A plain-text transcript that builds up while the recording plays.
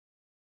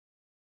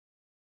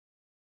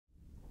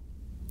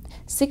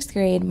6th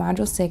grade,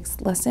 Module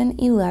 6, Lesson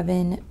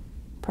 11,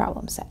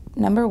 problem set.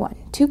 Number 1,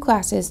 2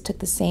 classes took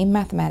the same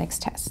mathematics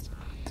test.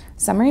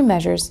 Summary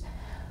measures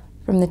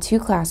from the 2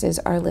 classes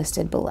are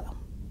listed below.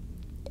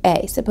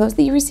 A, suppose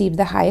that you received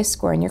the highest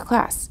score in your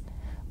class.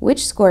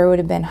 Which score would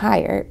have been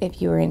higher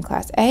if you were in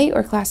Class A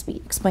or Class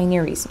B? Explain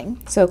your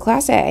reasoning. So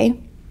Class A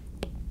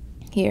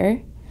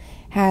here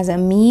has a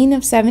mean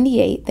of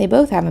 78. They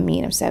both have a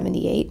mean of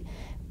 78,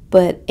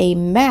 but a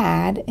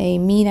MAD, a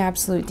mean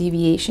absolute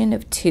deviation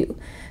of 2.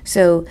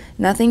 So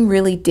nothing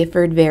really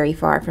differed very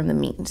far from the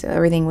mean. So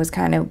everything was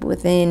kind of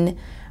within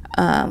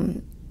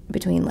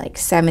between like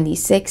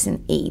 76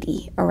 and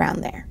 80,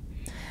 around there.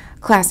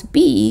 Class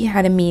B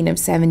had a mean of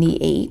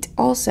 78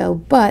 also,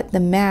 but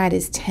the MAD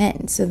is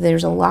 10. So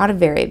there's a lot of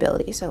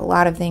variability. So a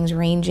lot of things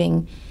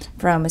ranging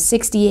from a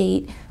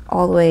 68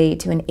 all the way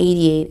to an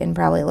 88 and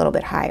probably a little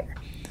bit higher.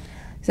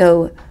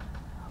 So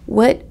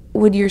what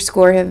would your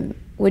score have?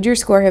 Would your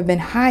score have been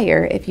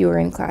higher if you were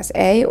in Class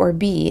A or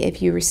B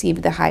if you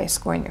received the highest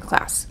score in your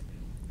class?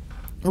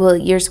 Well,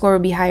 your score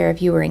would be higher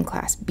if you were in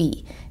Class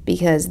B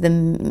because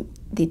the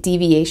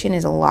deviation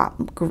is a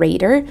lot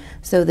greater,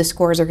 so the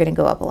scores are going to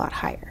go up a lot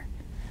higher.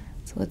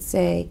 So let's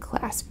say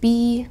Class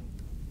B,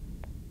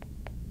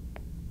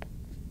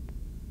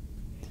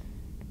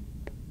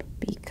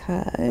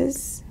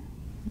 because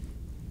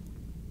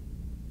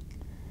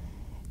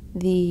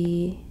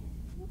the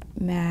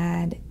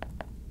MAD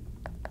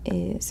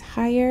is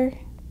higher,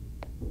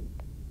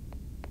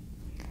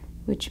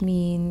 which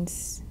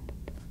means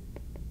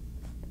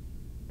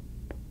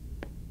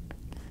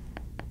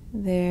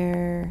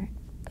there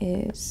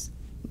is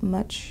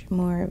much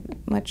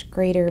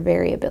greater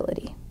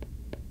variability.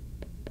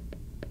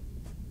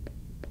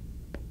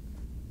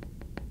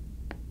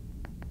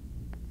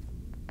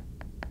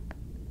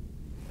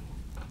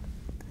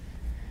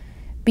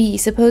 B,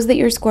 suppose that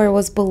your score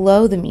was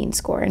below the mean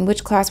score. In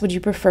which class would you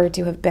prefer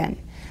to have been?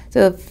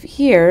 So if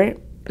here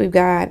we've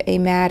got a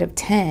MAD of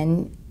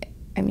 10,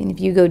 I mean, if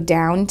you go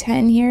down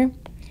 10 here,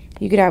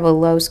 you could have a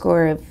low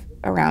score of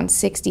around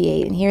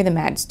 68, and here the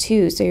MAD's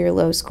 2, so your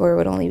low score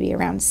would only be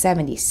around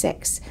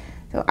 76.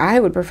 So I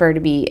would prefer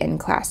to be in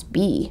Class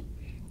B,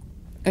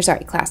 or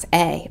sorry, Class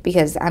A,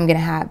 because I'm gonna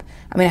have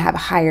a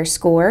higher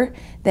score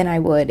than I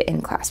would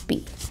in Class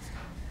B.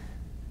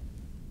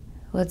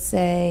 Let's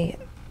say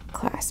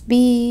Class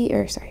B,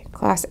 or sorry,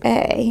 Class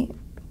A,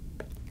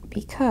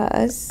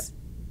 because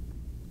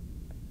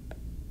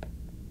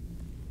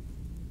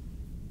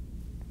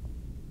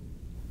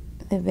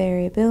the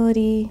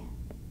variability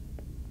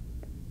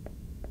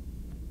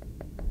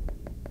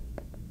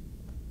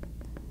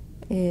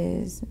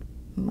is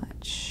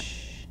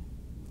much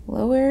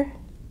lower.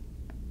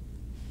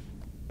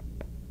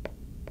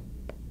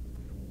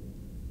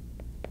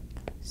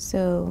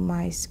 So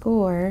my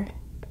score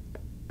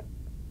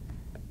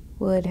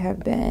would have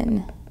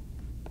been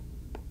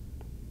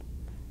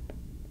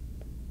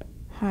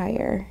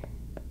higher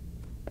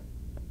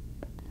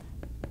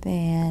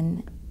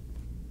than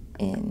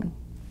in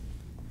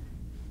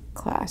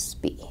Class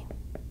B.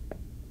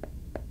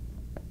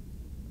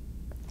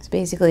 So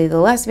basically, the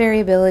less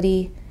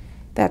variability,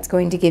 that's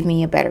going to give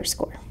me a better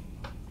score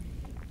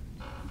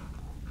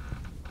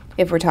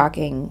if we're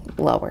talking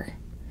lower.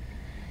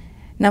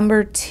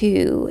 Number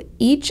 2,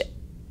 8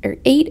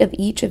 of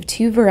each of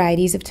 2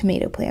 varieties of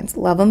tomato plants,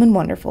 Love 'em and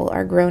Wonderful,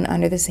 are grown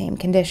under the same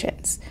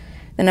conditions.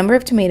 The number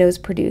of tomatoes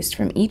produced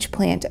from each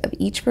plant of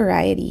each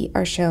variety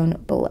are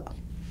shown below.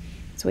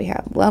 So we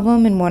have Love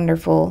 'em and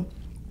Wonderful,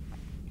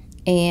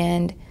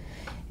 and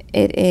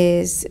it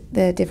is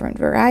the different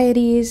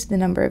varieties, the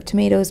number of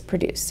tomatoes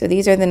produced. So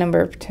these are the number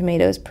of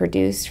tomatoes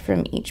produced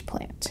from each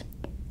plant.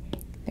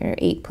 There are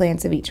 8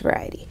 plants of each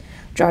variety.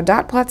 Draw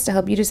dot plots to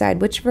help you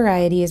decide which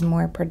variety is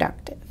more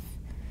productive.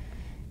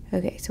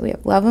 Okay, so we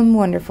have Love 'em,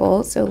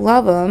 Wonderful. So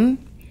Love 'em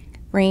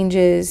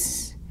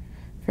ranges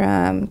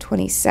from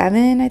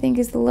 27, I think,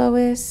 is the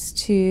lowest,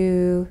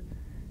 to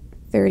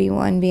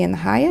 31 being the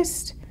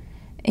highest.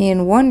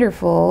 And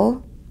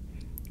Wonderful,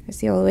 I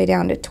see all the way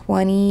down to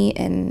 20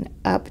 and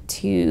up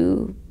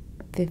to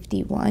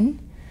 51.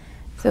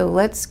 So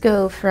let's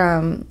go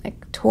from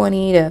like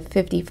 20 to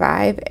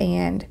 55,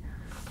 and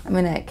I'm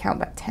going to count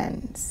by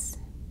tens.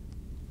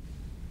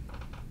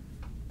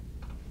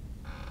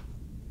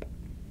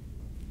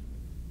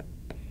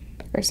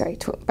 Or sorry,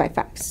 by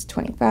fives.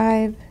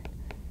 25,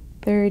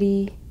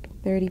 30,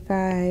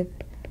 35,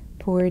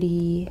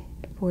 40,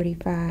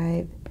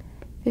 45,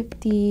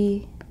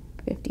 50,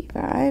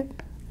 55.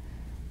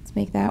 Let's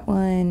make that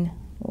one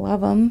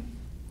Love 'em.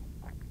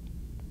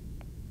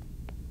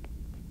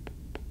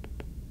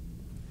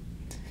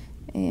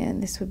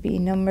 And this would be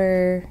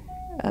number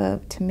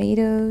of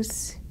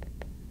tomatoes.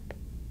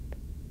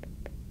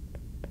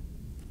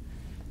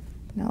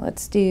 Now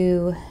let's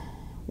do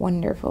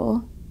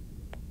Wonderful.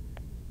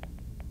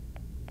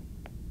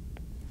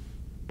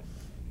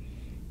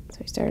 So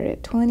we started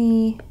at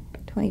 20,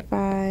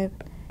 25,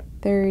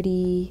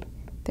 30,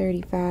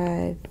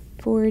 35,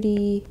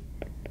 40,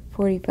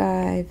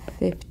 45,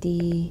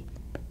 50,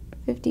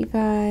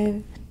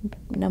 55,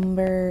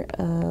 number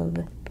of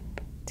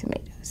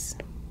tomatoes.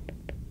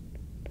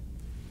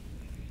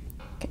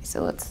 Okay,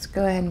 so let's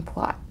go ahead and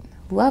plot.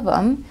 Love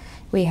them.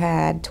 We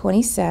had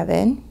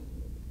 27.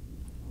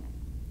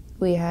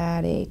 We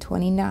had a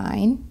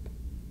 29.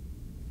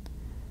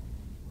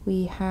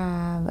 We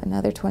have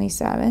another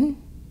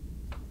 27.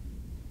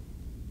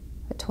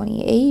 A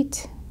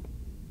 28.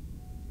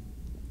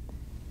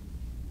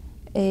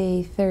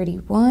 A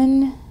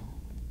 31.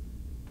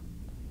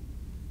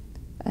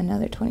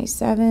 Another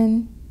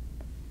 27.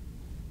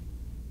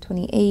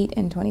 28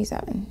 and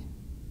 27.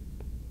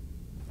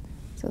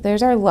 So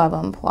there's our love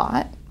 'em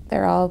plot.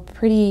 They're all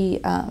pretty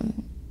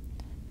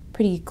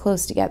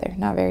close together,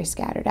 not very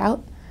scattered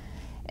out.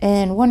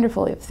 And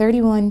wonderful, we have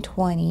 31,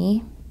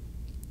 20,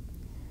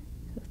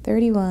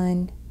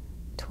 31,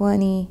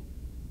 20,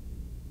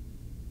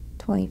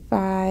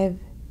 25,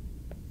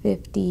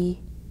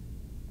 50,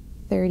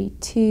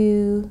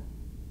 32,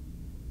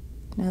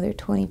 another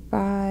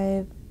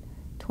 25,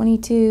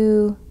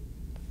 22,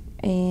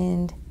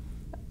 and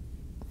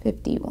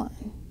 51.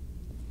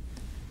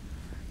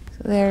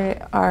 So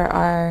there are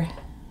our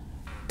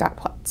dot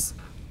plots.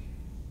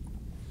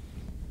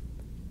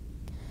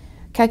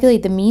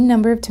 Calculate the mean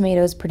number of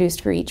tomatoes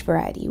produced for each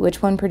variety.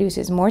 Which one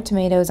produces more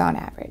tomatoes on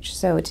average?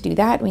 So to do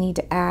that, we need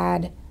to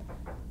add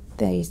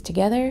these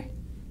together,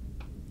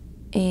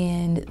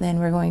 and then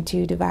we're going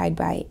to divide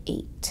by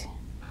 8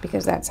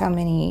 because that's how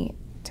many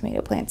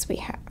tomato plants we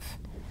have.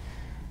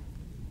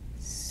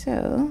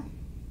 So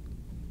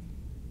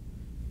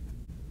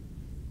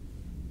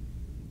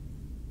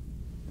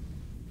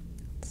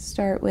let's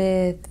start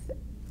with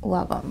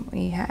love 'em.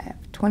 We have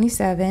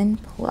 27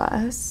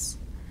 plus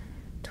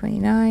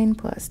 29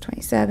 plus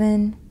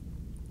 27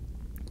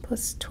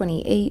 plus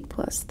 28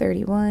 plus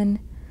 31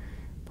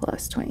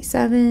 plus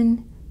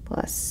 27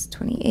 plus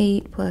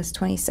 28 plus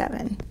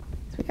 27.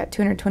 So we got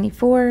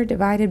 224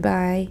 divided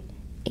by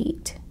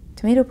 8.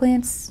 Tomato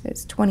plants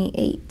is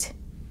 28.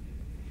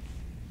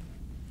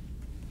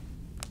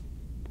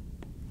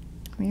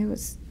 It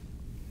was,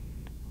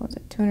 what was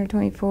it,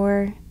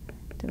 224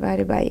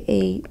 divided by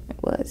 8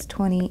 was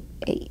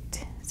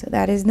 28. So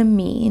that is the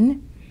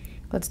mean.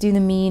 Let's do the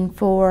mean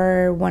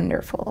for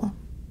wonderful.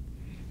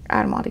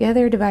 Add them all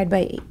together, divide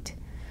by 8.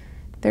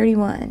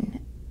 31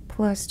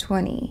 plus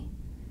 20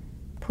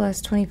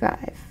 plus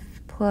 25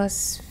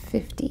 plus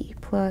 50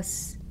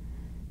 plus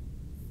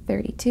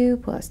 32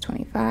 plus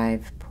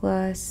 25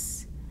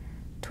 plus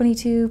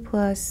 22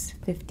 plus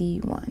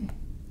 51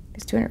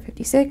 is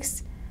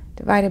 256.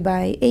 Divided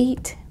by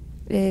 8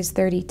 is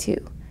 32.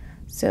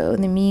 So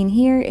the mean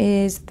here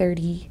is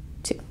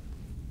 32.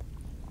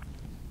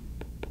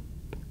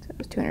 So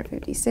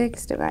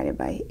 256 divided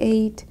by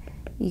 8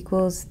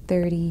 equals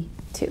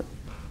 32.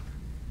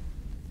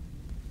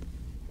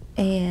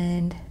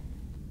 And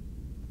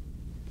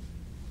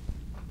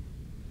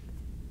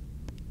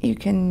you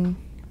can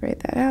write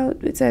that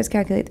out. It says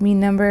calculate the mean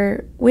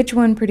number. Which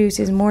one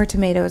produces more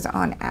tomatoes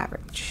on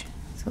average?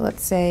 So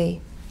let's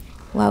say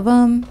love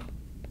 'em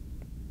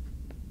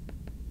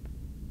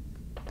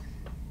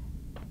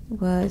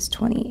was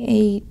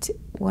 28,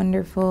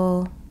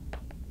 wonderful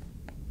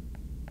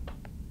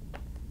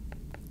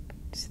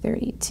is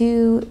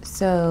 32,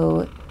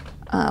 so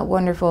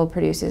wonderful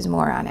produces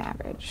more on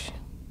average.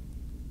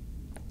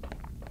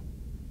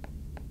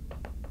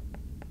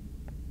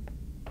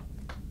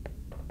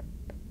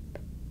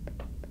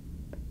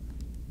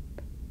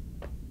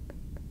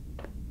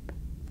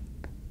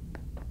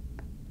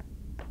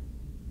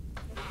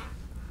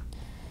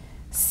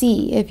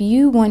 C, if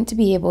you want to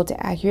be able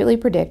to accurately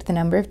predict the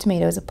number of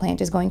tomatoes a plant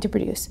is going to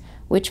produce,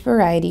 which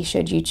variety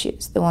should you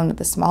choose? The one with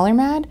the smaller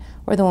mad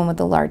or the one with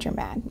the larger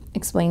mad?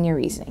 Explain your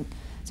reasoning.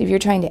 So if you're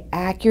trying to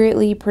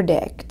accurately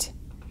predict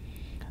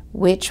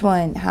which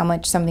one, how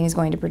much something is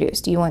going to produce,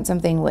 do you want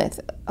something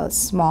with a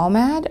small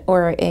mad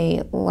or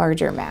a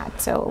larger mad?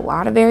 So a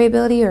lot of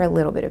variability or a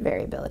little bit of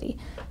variability.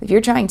 If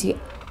you're trying to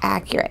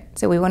accurate,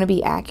 so we want to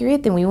be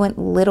accurate, then we want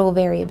little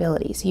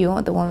variability. So you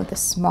want the one with the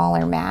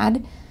smaller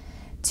mad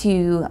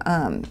to,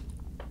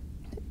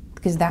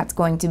 because that's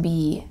going to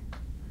be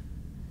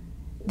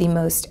the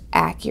most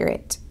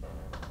accurate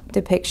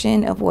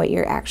depiction of what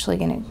you're actually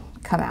going to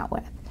come out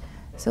with.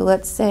 So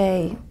let's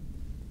say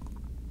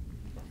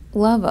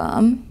love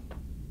 'em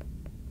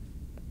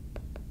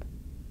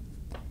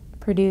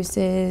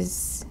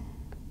produces,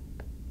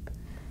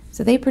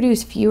 so they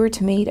produce fewer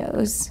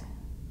tomatoes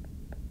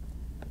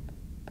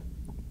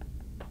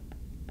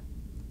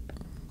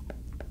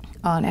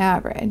on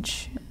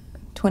average,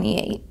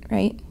 28,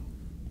 right?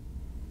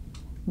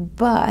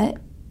 But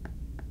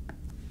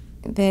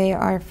they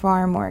are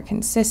far more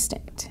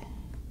consistent.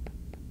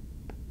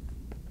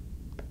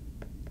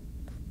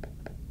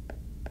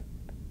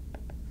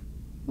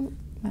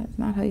 That's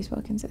not how you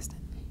spell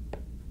consistent.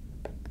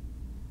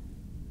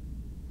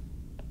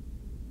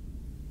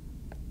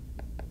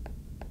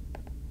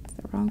 It's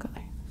the wrong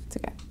color. It's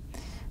okay.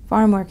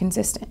 Far more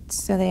consistent.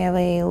 So they have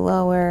a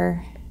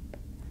lower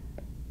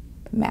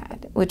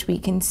mad, which we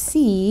can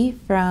see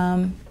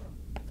from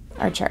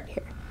our chart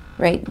here.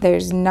 right?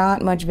 There's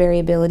not much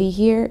variability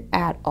here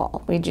at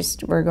all.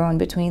 We're going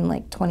between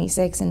like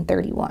 26 and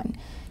 31.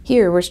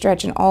 Here, we're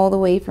stretching all the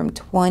way from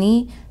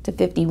 20 to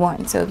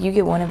 51. So if you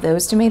get one of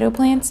those tomato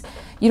plants,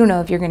 you don't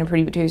know if you're going to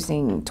be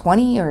producing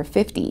 20 or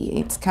 50.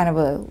 It's kind of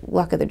a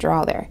luck of the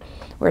draw there.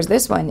 Whereas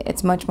this one,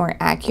 it's much more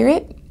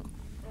accurate.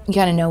 You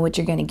kind of know what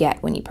you're going to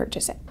get when you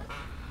purchase it.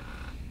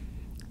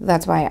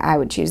 That's why I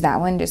would choose that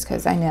one, just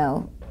because I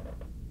know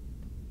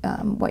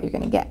what you're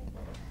going to get.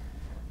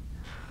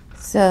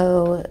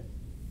 So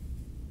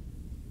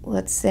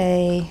let's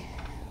say,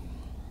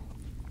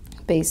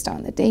 based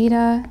on the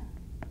data,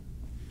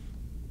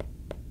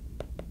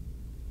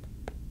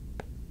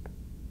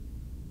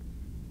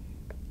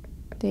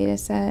 data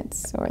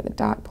sets or the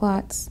dot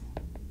plots,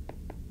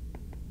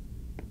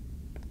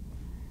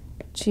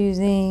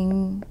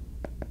 choosing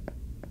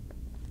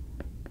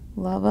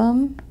Love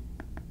 'em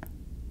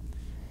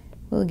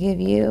will give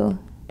you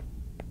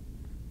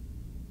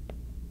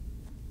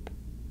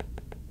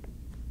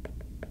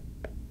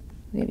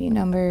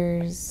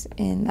numbers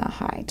in the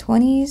high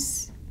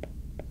 20s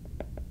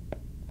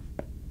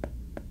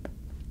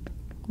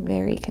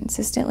very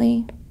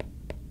consistently.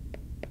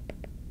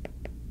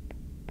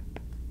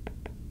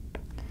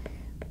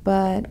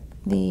 But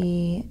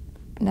the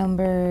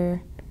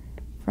number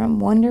from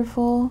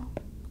Wonderful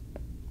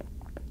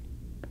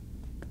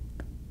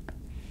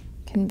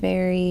can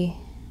vary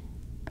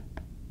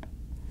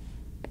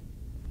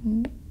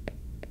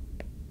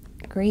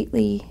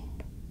greatly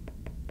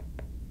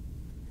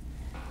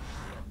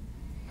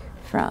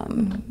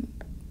from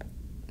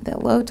the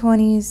low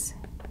 20s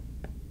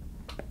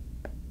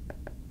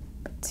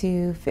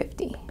to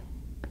 50.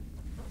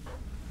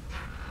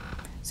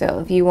 So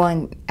if you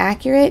want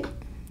accurate,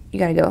 you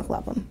got to go with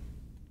Love 'em.